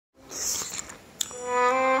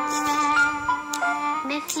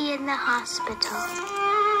Miffy in the hospital.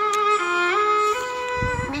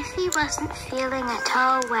 Miffy wasn't feeling at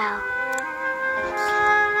all well.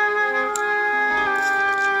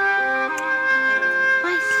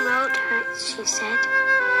 My throat hurts, she said.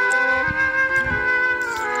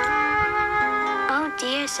 Oh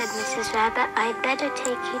dear, said Mrs. Rabbit, I'd better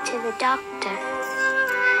take you to the doctor.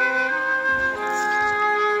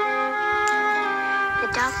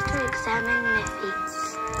 The doctor examined Miffy.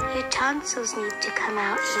 Your tonsils need to come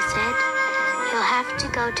out, he said. You'll have to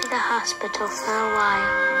go to the hospital for a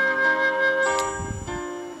while.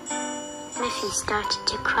 Miffy started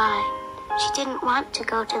to cry. She didn't want to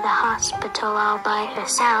go to the hospital all by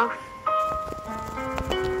herself.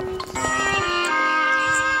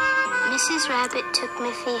 Mrs. Rabbit took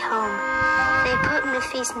Miffy home. They put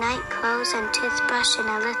Miffy's night clothes and toothbrush in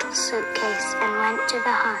a little suitcase and went to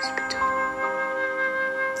the hospital.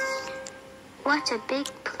 What a big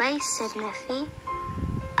place, said Miffy.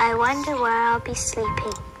 I wonder where I'll be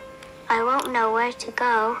sleeping. I won't know where to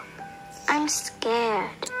go. I'm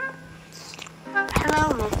scared.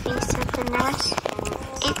 Hello, Miffy, said the nurse.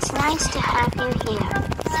 It's nice to have you here.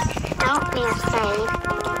 Don't be afraid.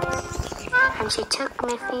 And she took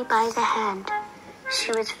Miffy by the hand.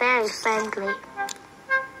 She was very friendly.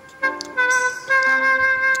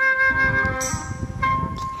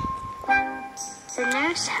 The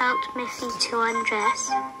nurse helped Miffy to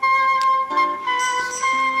undress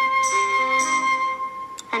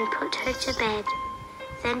and put her to bed.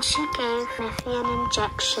 Then she gave Miffy an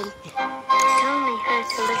injection. It only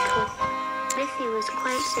hurt a little. Miffy was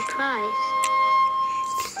quite surprised.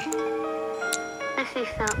 Miffy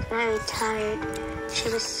felt very tired. She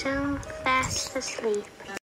was soon fast asleep.